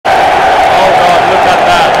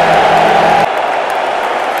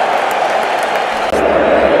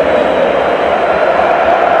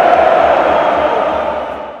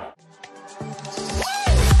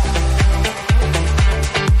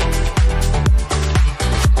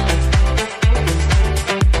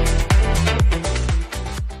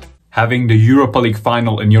Having the Europa League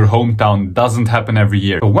final in your hometown doesn't happen every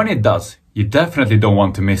year, but when it does, you definitely don't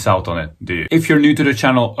want to miss out on it, do you? If you're new to the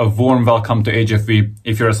channel, a warm welcome to HFV.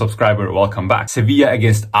 If you're a subscriber, welcome back. Sevilla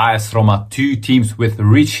against AS Roma, two teams with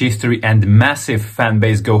rich history and massive fan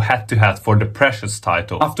base go head-to-head for the precious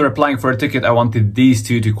title. After applying for a ticket, I wanted these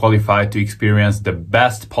two to qualify to experience the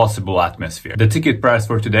best possible atmosphere. The ticket price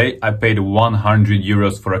for today, I paid 100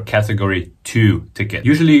 euros for a category 2 ticket.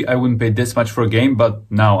 Usually I wouldn't pay this much for a game, but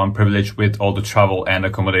now I'm privileged with all the travel and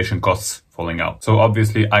accommodation costs falling out. So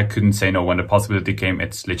obviously I couldn't say no when the possibility came.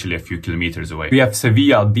 It's literally a few kilometers away. We have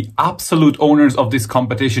Sevilla, the absolute owners of this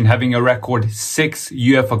competition, having a record 6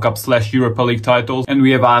 UEFA Cup / Europa League titles. And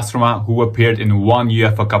we have AS Roma, who appeared in one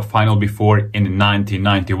UEFA Cup final before in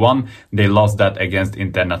 1991. They lost that against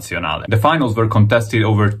Internazionale. The finals were contested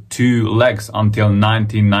over 2 legs until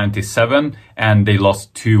 1997, and they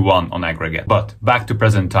lost 2-1 on aggregate. But back to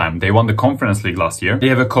present time. They won the Conference League last year. They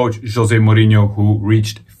have a coach, Jose Mourinho, who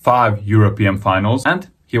reached 5 European finals, and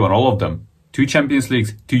he won all of them. 2 Champions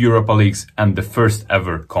Leagues, 2 Europa Leagues, and the first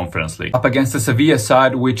ever Conference League. Up against the Sevilla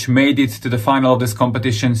side, which made it to the final of this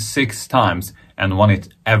competition 6 times and won it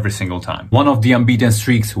every single time. One of the unbeaten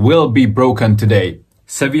streaks will be broken today.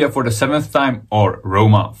 Sevilla for the 7th time or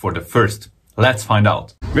Roma for the 1st? Let's find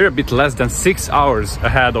out. We're a bit less than 6 hours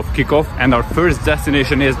ahead of kickoff, and our first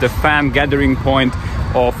destination is the fan gathering point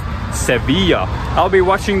of Sevilla. I'll be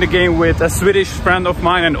watching the game with a Swedish friend of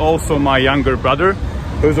mine and also my younger brother,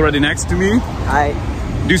 who's already next to me. Hi.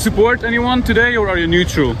 Do you support anyone today, or are you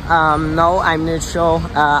neutral? No, I'm neutral.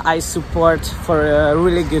 I support for a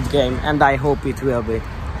really good game, and I hope it will be.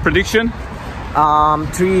 Prediction?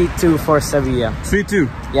 3-2 for Sevilla. 3-2?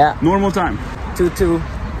 Yeah. Normal time? 2-2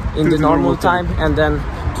 in the normal time, and then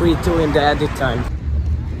 3-2 in the added time.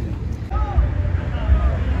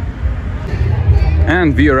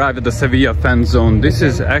 And we arrived at the Sevilla fan zone. This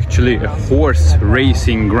is actually a horse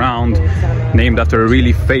racing ground named after a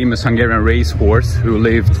really famous Hungarian racehorse who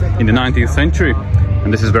lived in the 19th century.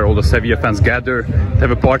 And this is where all the Sevilla fans gather to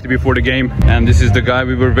have a party before the game. And this is the guy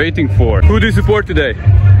we were waiting for. Who do you support today?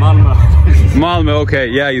 Malmö. Malmö, okay.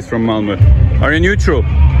 Yeah, he's from Malmö. Are you neutral?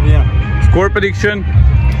 Yeah. Score prediction?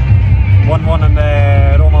 1-1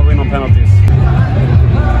 and Roma win on penalties.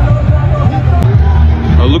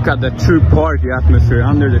 Oh, look at that true party atmosphere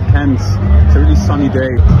under the tents. It's a really sunny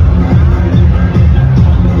day.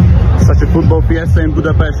 Such a football fiesta in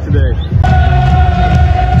Budapest today.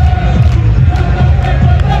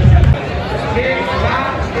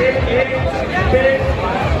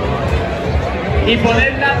 Y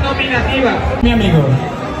poner las nominativas. Mi amigo.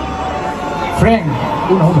 Frank.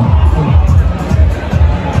 1-1.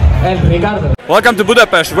 El Ricardo. Welcome to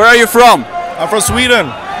Budapest. Where are you from? I'm from Sweden.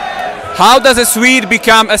 How does a Swede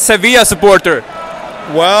become a Sevilla supporter?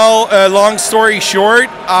 Well, long story short,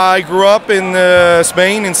 I grew up in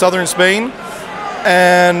Spain, in southern Spain,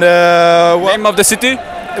 and Name of the city?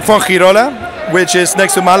 Fuengirola, which is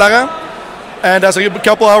next to Malaga, and that's a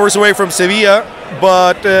couple hours away from Sevilla.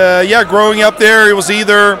 But yeah, growing up there, it was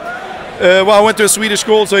either well, I went to a Swedish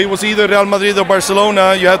school, so it was either Real Madrid or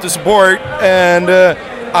Barcelona you had to support, and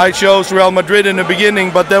I chose Real Madrid in the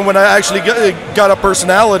beginning. But then when I actually got a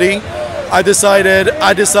personality, I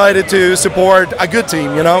decided to support a good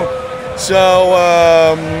team, you know. So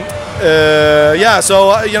yeah,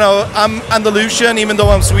 so you know, I'm Andalusian, even though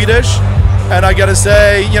I'm Swedish, and I gotta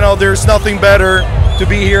say, you know, there's nothing better to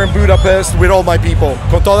be here in Budapest with all my people,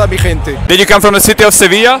 con toda mi gente. Did you come from the city of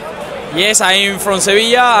Sevilla? Yes, I'm from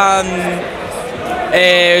Sevilla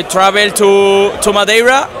and travel to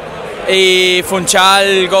Madeira.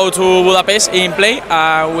 Funchal go to Budapest in plane.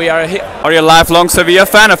 We are here. Are you a lifelong Sevilla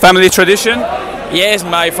fan, a family tradition? Yes,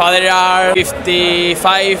 my father are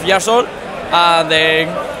 55 years old and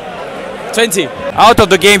then 20. Out of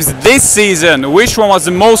the games this season, which one was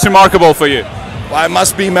the most remarkable for you? Well, it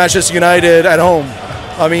must be Manchester United at home.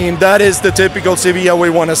 I mean, that is the typical Sevilla we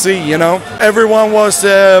want to see, you know. Everyone was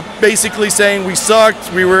basically saying we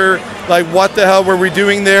sucked. We were like, what the hell were we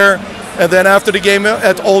doing there? And then after the game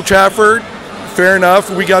at Old Trafford, fair enough,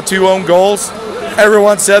 we got 2 own goals.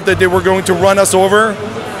 Everyone said that they were going to run us over,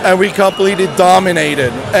 and we completely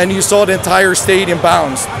dominated. And you saw the entire stadium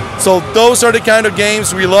bounce. So those are the kind of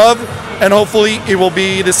games we love, and hopefully it will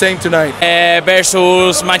be the same tonight.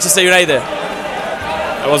 Versus Manchester United.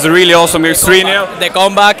 It was a really awesome 3-0. The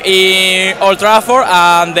comeback in Old Trafford,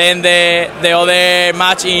 and then the other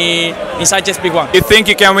match in Sanchez Pizjuán. You think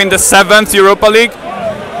you can win the 7th Europa League?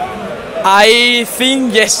 I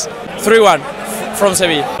think yes, 3-1 from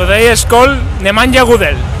Sevilla. Today score Nemanja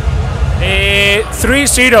Gudel.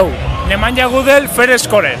 3-0. Nemanja Gudel first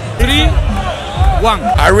scorer. 3 1.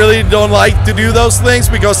 I really don't like to do those things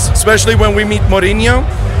because, especially when we meet Mourinho.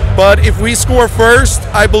 But if we score first,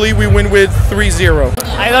 I believe we win with 3-0.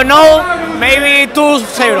 I don't know, maybe 2-0.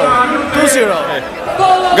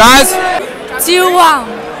 2-0. Guys, 2-1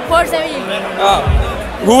 for Sevilla.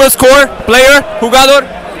 who will score? Player? Jugador?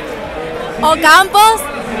 Ocampos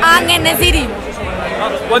and Enesiri.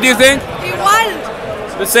 What do you think?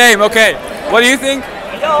 Igual. The same, okay. What do you think?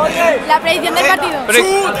 La predicción del partido.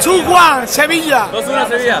 2-1 Sevilla. 2-1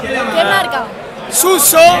 Sevilla. ¿Qué marca?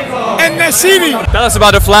 Suso and Nesiri. Tell us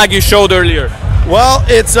about the flag you showed earlier. Well,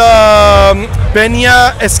 it's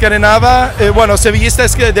Peña Escandinava, Sevillista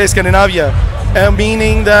de Escandinavia,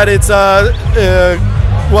 meaning that it's a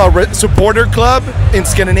supporter club in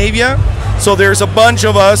Scandinavia. So there's a bunch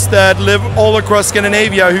of us that live all across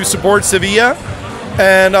Scandinavia who support Sevilla.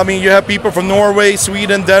 And I mean, you have people from Norway,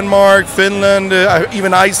 Sweden, Denmark, Finland,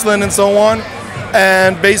 even Iceland and so on.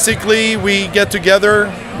 And basically we get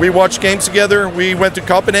together, we watch games together. We went to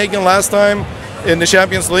Copenhagen last time in the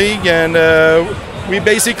Champions League, and we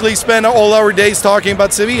basically spend all our days talking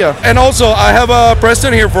about Sevilla. And also, I have a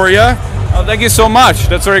present here for you. Oh, thank you so much.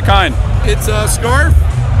 That's very kind. It's a scarf,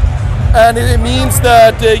 and it means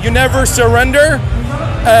that you never surrender.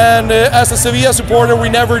 And as a Sevilla supporter, we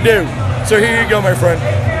never do. So here you go, my friend.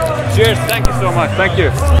 Cheers. Thank you so much. Thank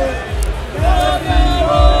you.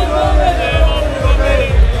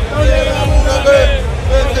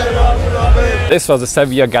 This was the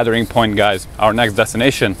Sevilla gathering point, guys. Our next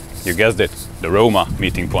destination, you guessed it, the Roma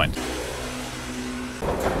meeting point.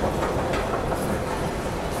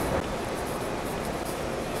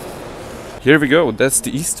 Here we go, that's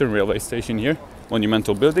the Eastern Railway Station here,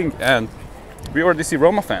 monumental building, and we already see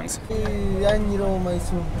Roma fans.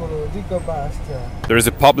 There is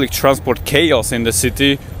a public transport chaos in the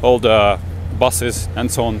city, all the buses and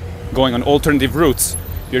so on going on alternative routes.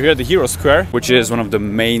 You're here at the Hero Square, which is one of the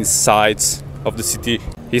main sites of the city.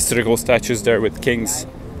 Historical statues there with King's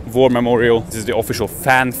War Memorial. This is the official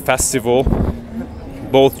fan festival.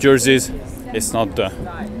 Both jerseys. It's not the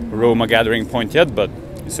Roma gathering point yet, but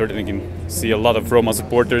you certainly can see a lot of Roma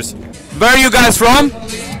supporters. Where are you guys from?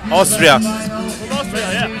 Austria. From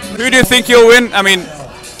Austria, yeah. Who do you think you'll win? I mean,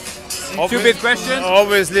 stupid question.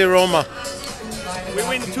 Obviously Roma. We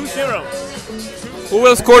win 2-0. Who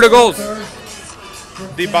will score the goals?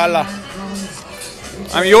 Dybala.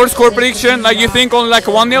 I mean, your score prediction, like you think only like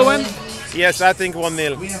a 1-0 win? Yes, I think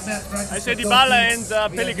 1-0. I say Dybala and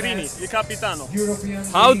Pellegrini, il capitano.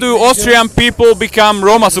 How do Austrian people become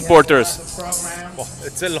Roma supporters? Oh,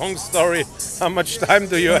 it's a long story. How much time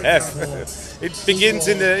do you have? It begins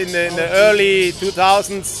in the early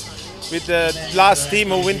 2000s with the last team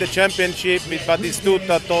who win the championship with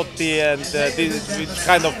Batistuta, Totti and these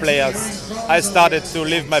kind of players. I started to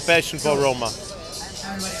live my passion for Roma.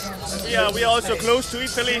 Yeah, we are also close to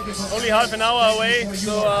Italy, only half an hour away,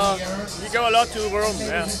 so we go a lot to Rome.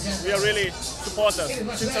 Yeah. We are really supporters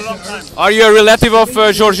since a long time. Are you a relative of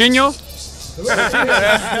Jorginho?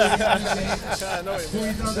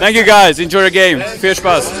 Thank you guys, enjoy your game. Viel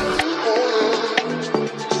Spaß.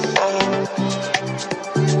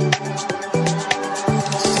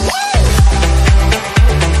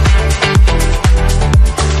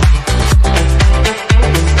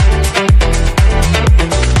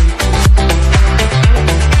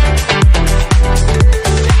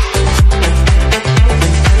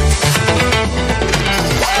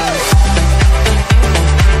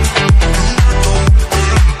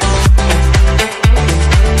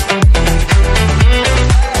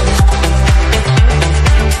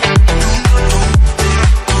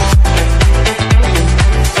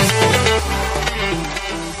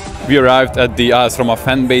 We arrived at the AS Roma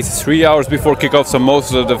fan base 3 hours before kickoff, so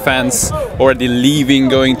most of the fans already leaving,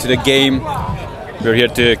 going to the game. We're here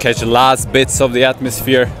to catch the last bits of the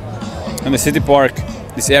atmosphere. In the city park,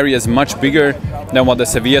 this area is much bigger than what the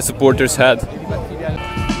Sevilla supporters had.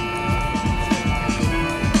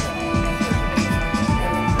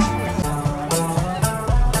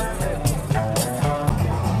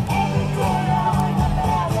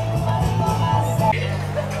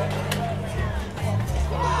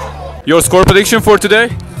 Your score prediction for today?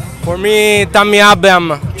 For me, Tammy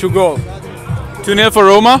Abraham to go. 2-0 for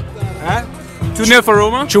Roma? Huh? 2-0 for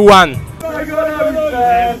Roma? 2-1.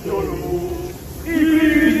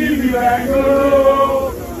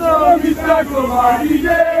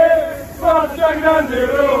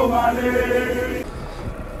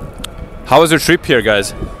 How was your trip here,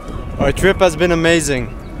 guys? Our trip has been amazing.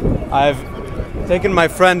 I've taken my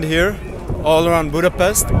friend here all around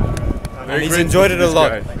Budapest. And he's enjoyed it a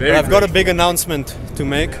lot. But I've got a big announcement to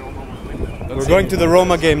make. We're going to the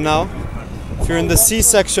Roma game now, If you're in the C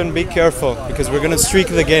section, be careful because we're gonna streak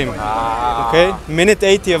the game. Okay? Minute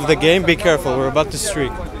 80 of the game, be careful. We're about to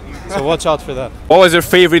streak. So watch out for that. What was your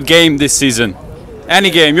favorite game this season? Any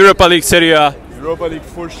game, Europa League, Serie A? Europa League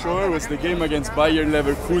for sure was the game against Bayern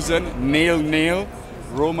Leverkusen, 0-0.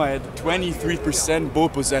 Roma had 23% ball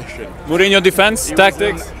possession. Mourinho defense,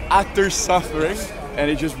 tactics? Utter suffering, and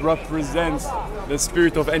it just represents the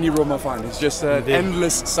spirit of any Roma fan. It's just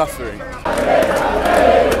endless suffering.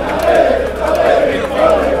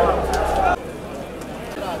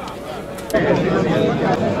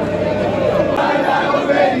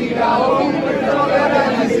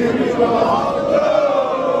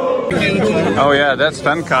 Oh yeah, that's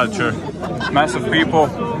fan culture. Massive people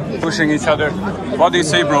pushing each other. What do you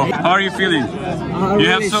say, bro? How are you feeling?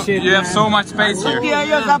 You have so much space here.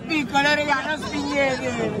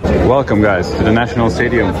 Welcome, guys, to the National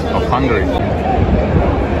Stadium of Hungary.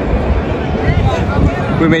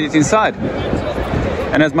 We made it inside.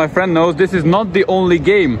 And as my friend knows, this is not the only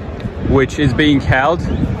game which is being held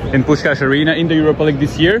in Puskás Arena in the Europa League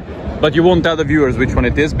this year. But you won't tell the viewers which one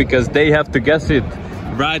it is because they have to guess it.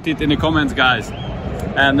 Write it in the comments, guys.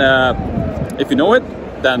 And if you know it,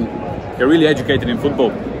 then you're really educated in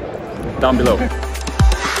football. Down below.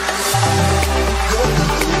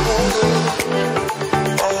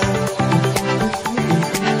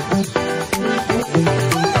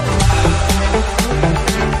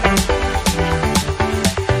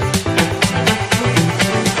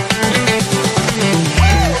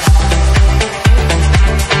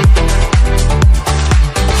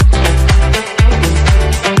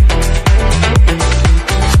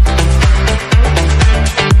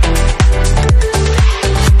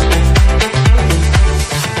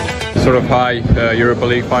 Sort of high Europa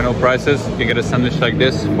League final prices. You can get a sandwich like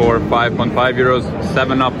this for 5.5 euros,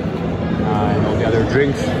 7-Up and all the other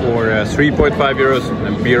drinks for 3.5 euros,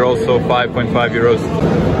 and beer also 5.5 euros.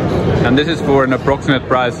 And this is for an approximate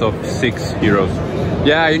price of 6 euros.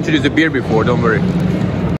 Yeah, I introduced the beer before, don't worry.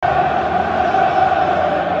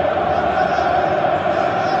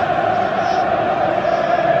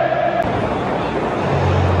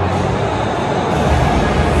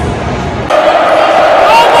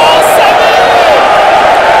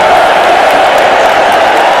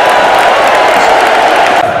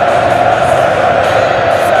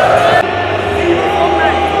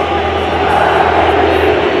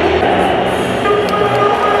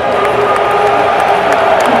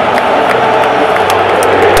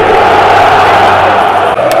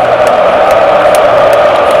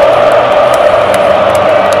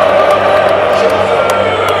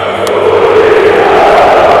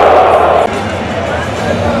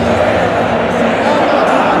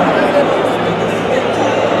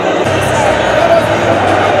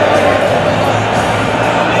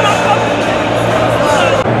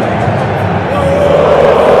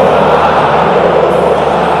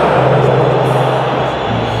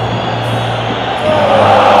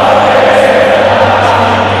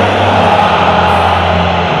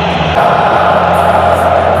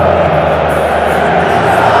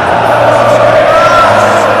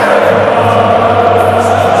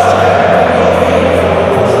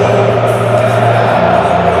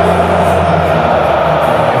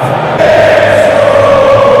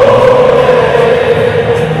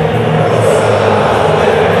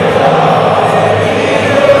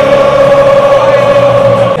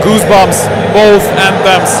 Goosebumps, both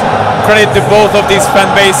anthems. Credit to both of these fan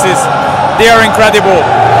bases. They are incredible.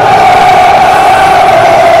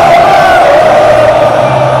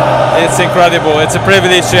 It's incredible. It's a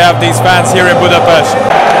privilege to have these fans here in Budapest.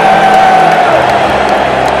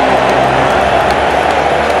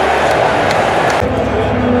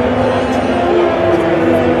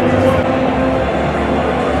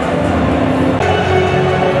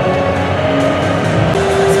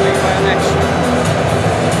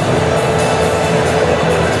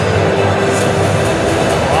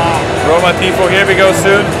 Roma tifo, here we go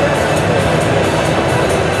soon.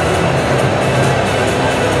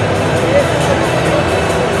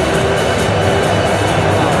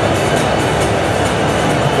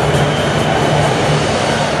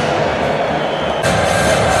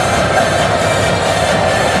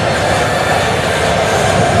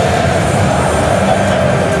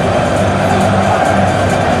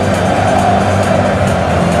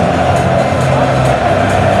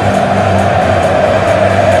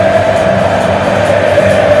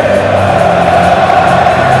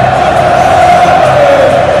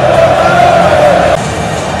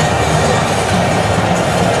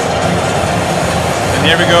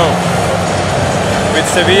 Here we go with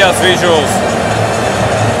Sevilla's visuals.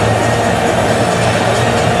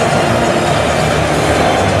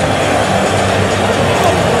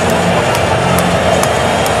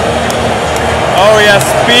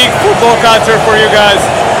 peak football culture for you guys.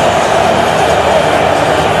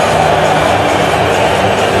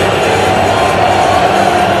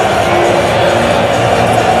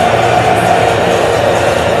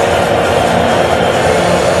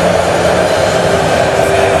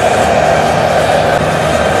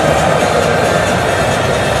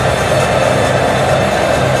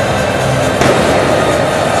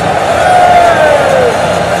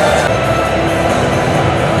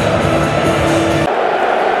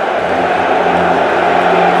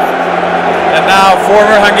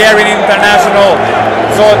 Former Hungarian international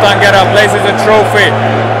Zoltán Gera places a trophy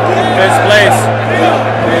in this place.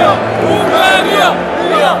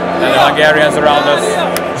 And the Hungarians around us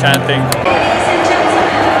chanting.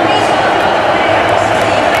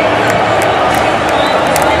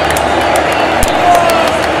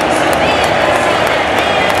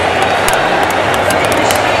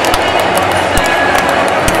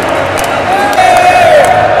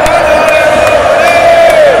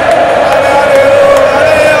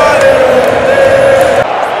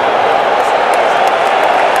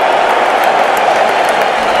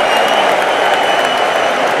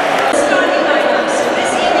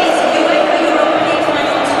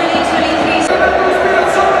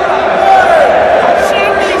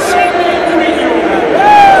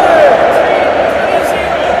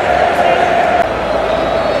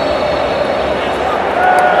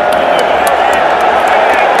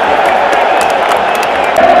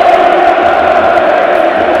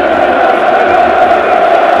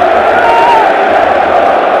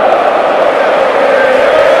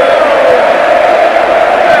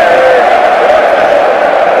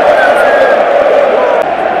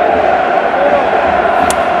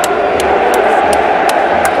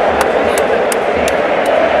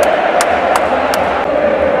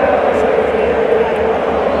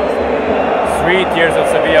 8 years of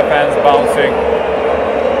Sevilla fans bouncing.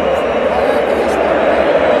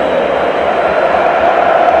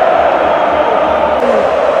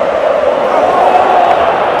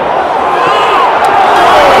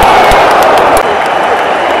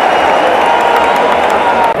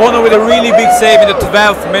 Bono with a really big save in the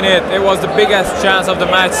 12th minute. It was the biggest chance of the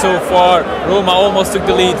match so far. Roma almost took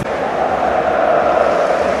the lead.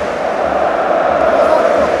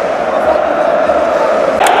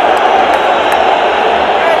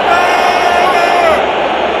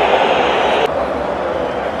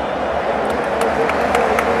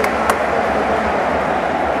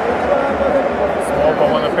 Small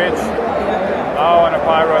ball on the pitch. Now on a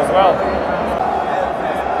pyro as well.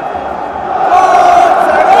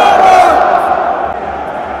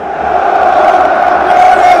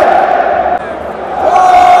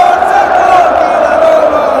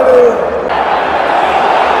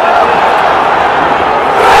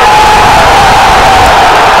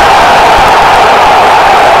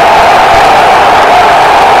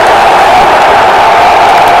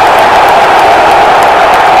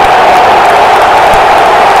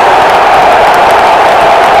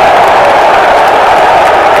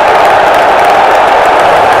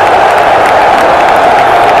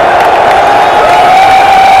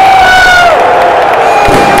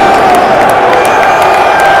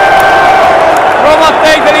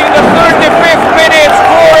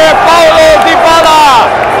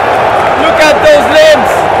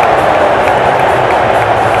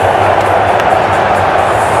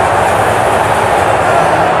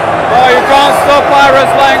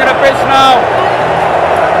 Pirates flying on the pitch now.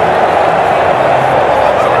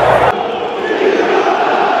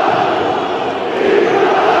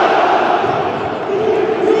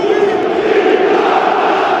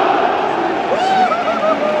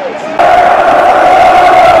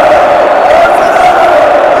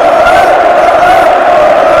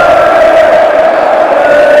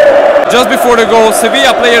 Just before the goal,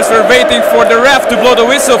 Sevilla players were waiting for the ref to blow the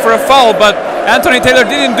whistle for a foul, but Anthony Taylor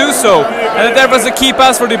didn't do so, and there was a key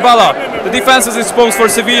pass for Dybala. The defense was exposed for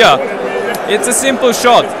Sevilla. It's a simple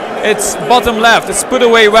shot. It's bottom left. It's put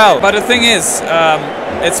away well. But the thing is,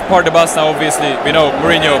 it's part of the bus now, obviously. We know,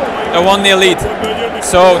 Mourinho, a 1-0 lead.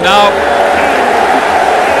 So now,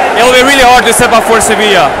 it'll be really hard to step up for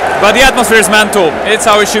Sevilla. But the atmosphere is mental. It's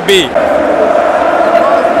how it should be.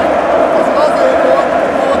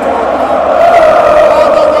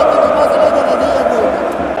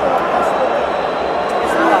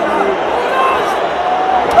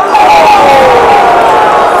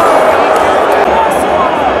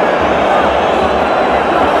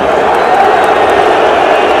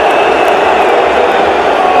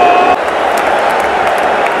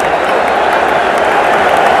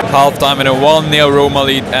 Half-time in a 1-0 Roma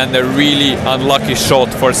lead, and a really unlucky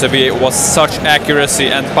shot for Sevilla. It was such accuracy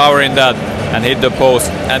and power in that. and hit the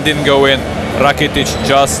post and didn't go in. Rakitic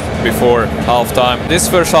just before halftime. This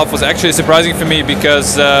first half was actually surprising for me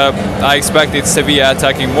because I expected Sevilla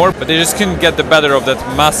attacking more, but they just couldn't get the better of that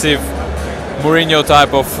massive Mourinho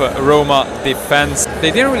type of Roma defense.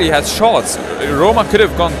 They didn't really have shots. Roma could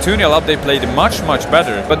have gone 2-0 up. They played much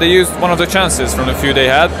better, but they used one of the chances from the few they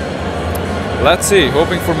had. Let's see,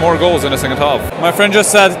 hoping for more goals in the second half. My friend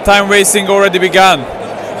just said time wasting already began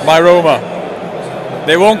by Roma.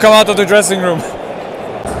 They won't come out of the dressing room.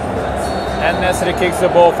 And Nesri kicks the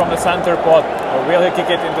ball from the center pot, or will he kick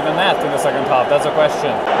it into the net in the second half? That's a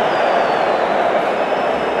question.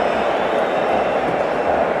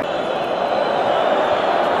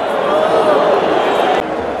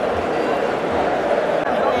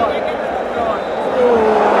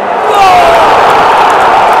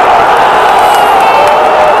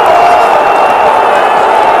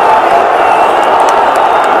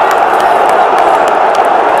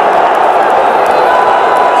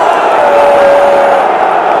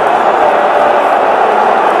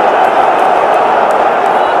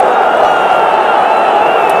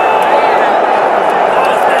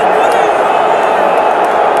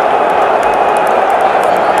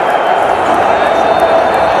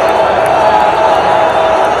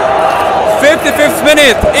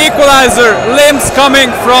 Minute, equalizer, limbs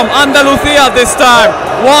coming from Andalusia this time.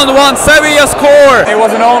 1-1, Sevilla score. It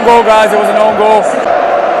was an own goal, guys, it was an own goal.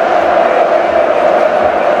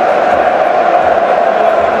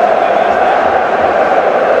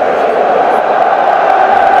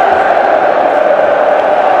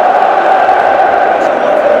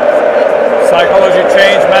 Psychology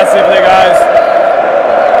changed massively, guys.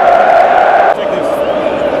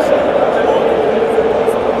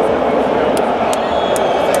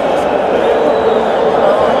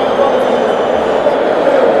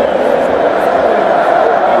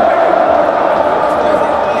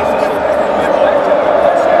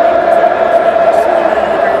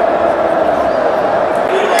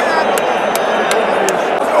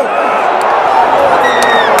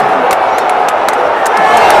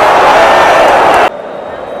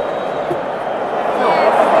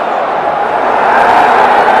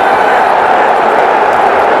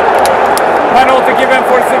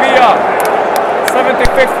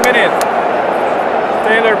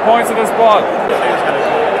 Points to the spot.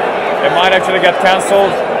 It might actually get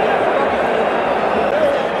cancelled.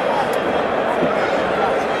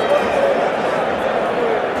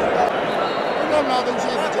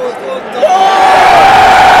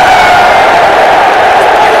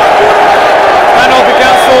 Penalty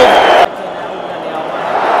cancelled.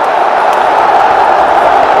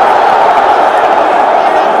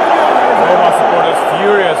 Roma supporters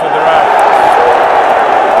furious with the ref.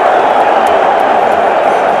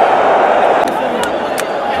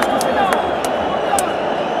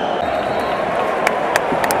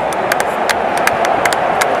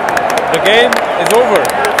 The game is over.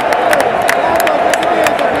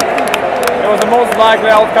 It was the most likely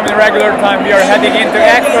outcome in regular time. We are heading into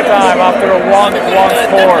extra time after a 1-1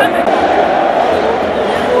 score.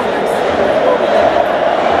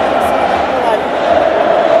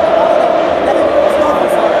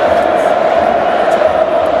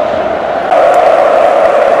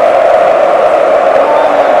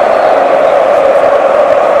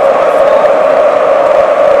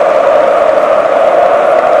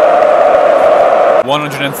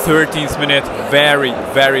 th minute,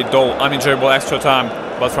 very dull, unenjoyable extra time,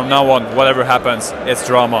 but from now on, whatever happens, it's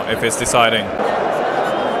drama if it's deciding.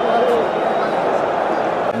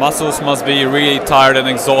 Muscles must be really tired and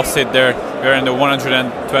exhausted there. We're in the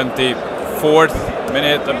 124th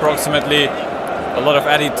minute approximately. A lot of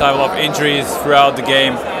added time of injuries throughout the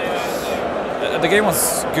game. The game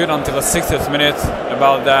was good until the 60th minute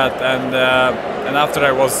about that, and after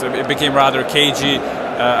that it became rather cagey.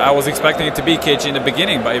 I was expecting it to be cagey in the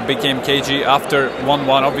beginning, but it became cagey after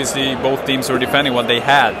 1-1. Obviously, both teams were defending what they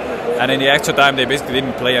had, and in the extra time, they basically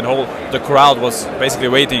didn't play and hold. The crowd was basically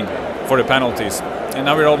waiting for the penalties, and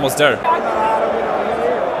now we're almost there. Hit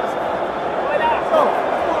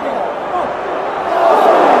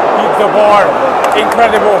the bar,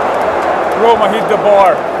 incredible. Roma hit the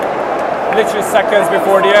bar, literally seconds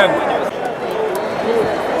before the end.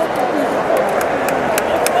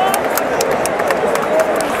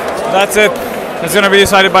 That's it. It's going to be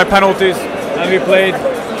decided by penalties, and we played,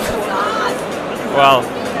 well,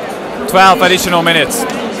 12 additional minutes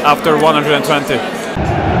after 120.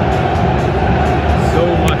 So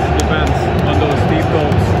much defense on those deep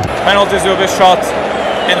goals. Penalties will be shot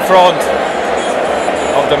in front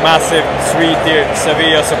of the massive 3-tier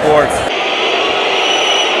Sevilla support.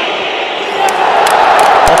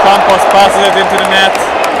 Ocampos passes it into the net.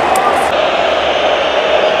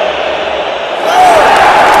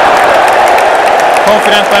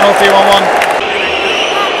 confident penalty, 1-1.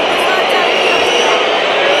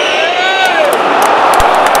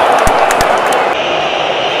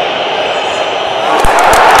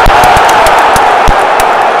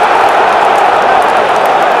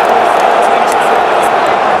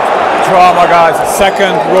 Drama, guys.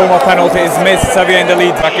 Second Roma penalty is missed. Sevilla in the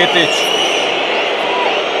lead. Rakitic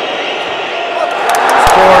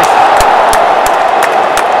scores.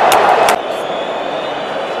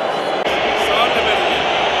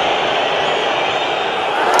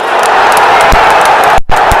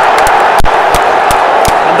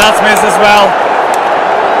 And that's missed as well.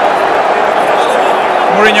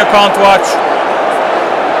 Mourinho can't watch.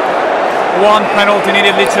 One penalty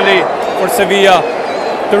needed literally for Sevilla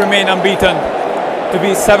to remain unbeaten, to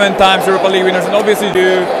be 7 times Europa League winners. And obviously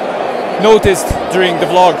you noticed during the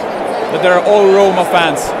vlog that there are all Roma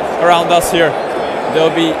fans around us here.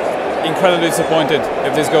 They'll be incredibly disappointed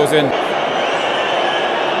if this goes in.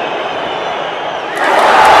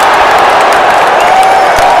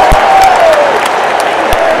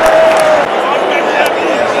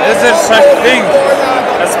 This is such a thing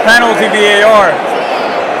as penalty VAR.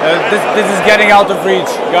 This is getting out of reach,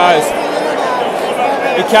 guys.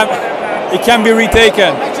 It can be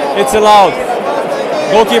retaken. It's allowed.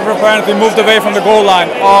 Goalkeeper apparently moved away from the goal line.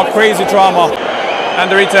 Oh, crazy drama.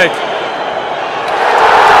 And the retake.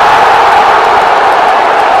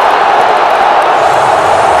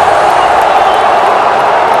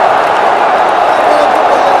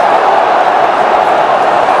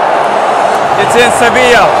 It's in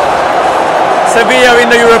Sevilla. Sevilla in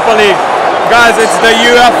the Europa League. Guys, it's the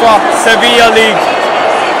UEFA Sevilla League.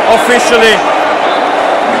 Officially.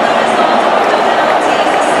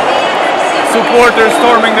 Supporters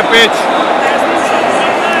storming the pitch.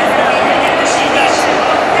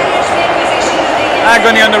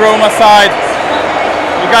 Agony on the Roma side.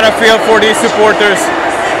 You gotta feel for these supporters.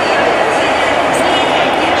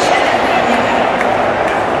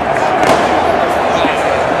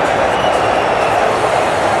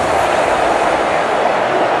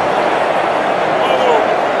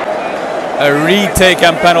 A retake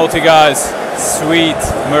and penalty, guys. Sweet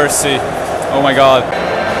mercy. Oh my god.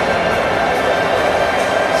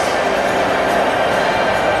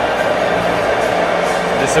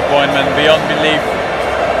 Disappointment beyond belief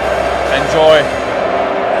and joy.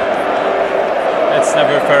 It's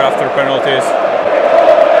never fair after penalties.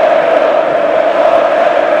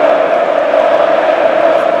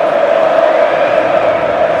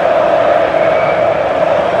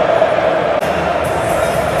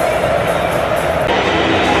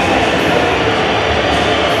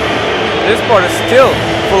 This part is still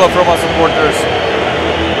full of Roma supporters.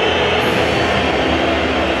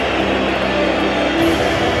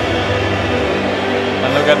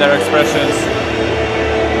 Look at their expressions.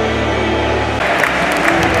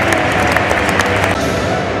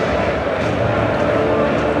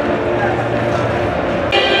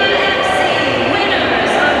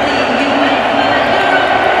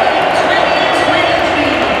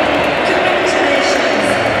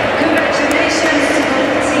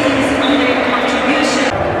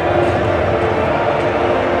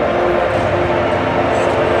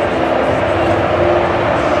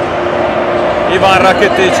 Ivan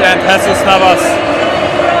Rakitic and Jesus Navas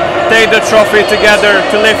take the trophy together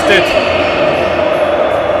to lift it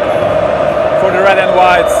for the red and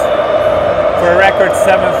whites for a record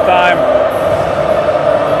 7th time.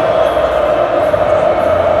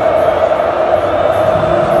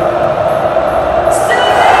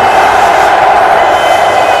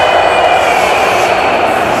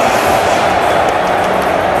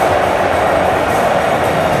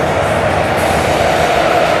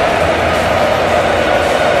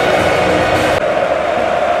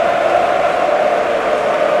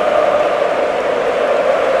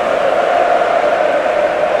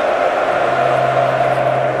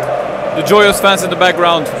 The joyous fans in the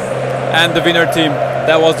background and the winner team.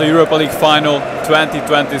 That was the Europa League final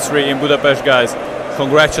 2023 in Budapest, guys.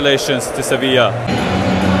 Congratulations to Sevilla.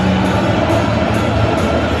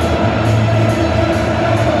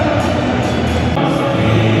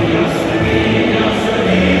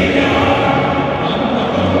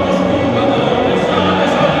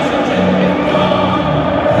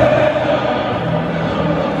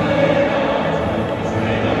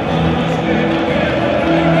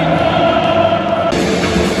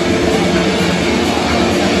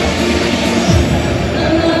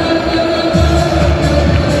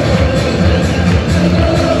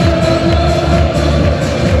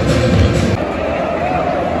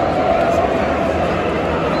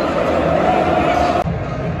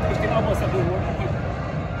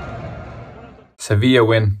 Sevilla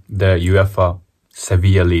win the UEFA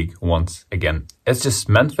Sevilla league once again. It's just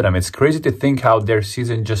meant for them. It's crazy to think how their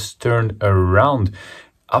season just turned around.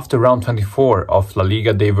 After round 24 of La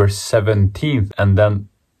Liga, they were 17th, and then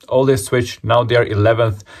all this switch. Now they are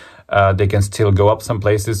 11th. They can still go up some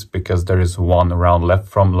places because there is one round left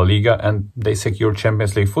from La Liga, and they secured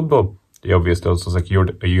Champions League football. They obviously also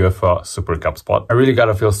secured a UEFA Super Cup spot. I really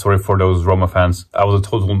gotta feel sorry for those Roma fans. I was a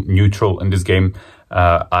total neutral in this game.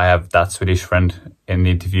 I have that Swedish friend in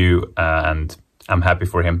the interview, and I'm happy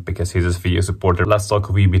for him because he's a Sevilla supporter. Let's talk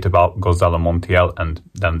a wee bit about Gonzalo Montiel, and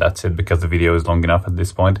then that's it because the video is long enough at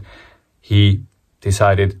this point. He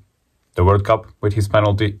decided the World Cup with his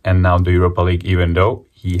penalty and now the Europa League, even though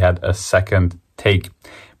he had a second take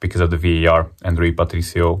because of the VAR and Rui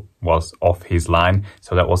Patricio was off his line.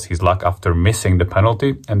 So that was his luck after missing the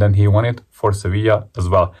penalty, and then he won it for Sevilla as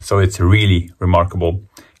well. So it's really remarkable.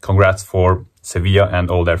 Congrats for Sevilla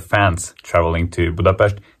and all their fans traveling to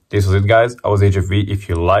Budapest. This was it, guys. I was HFV. If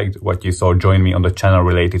you liked what you saw, join me on the channel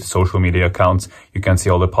related social media accounts. You can see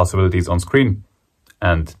all the possibilities on screen.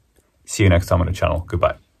 And see you next time on the channel.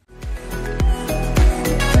 Goodbye.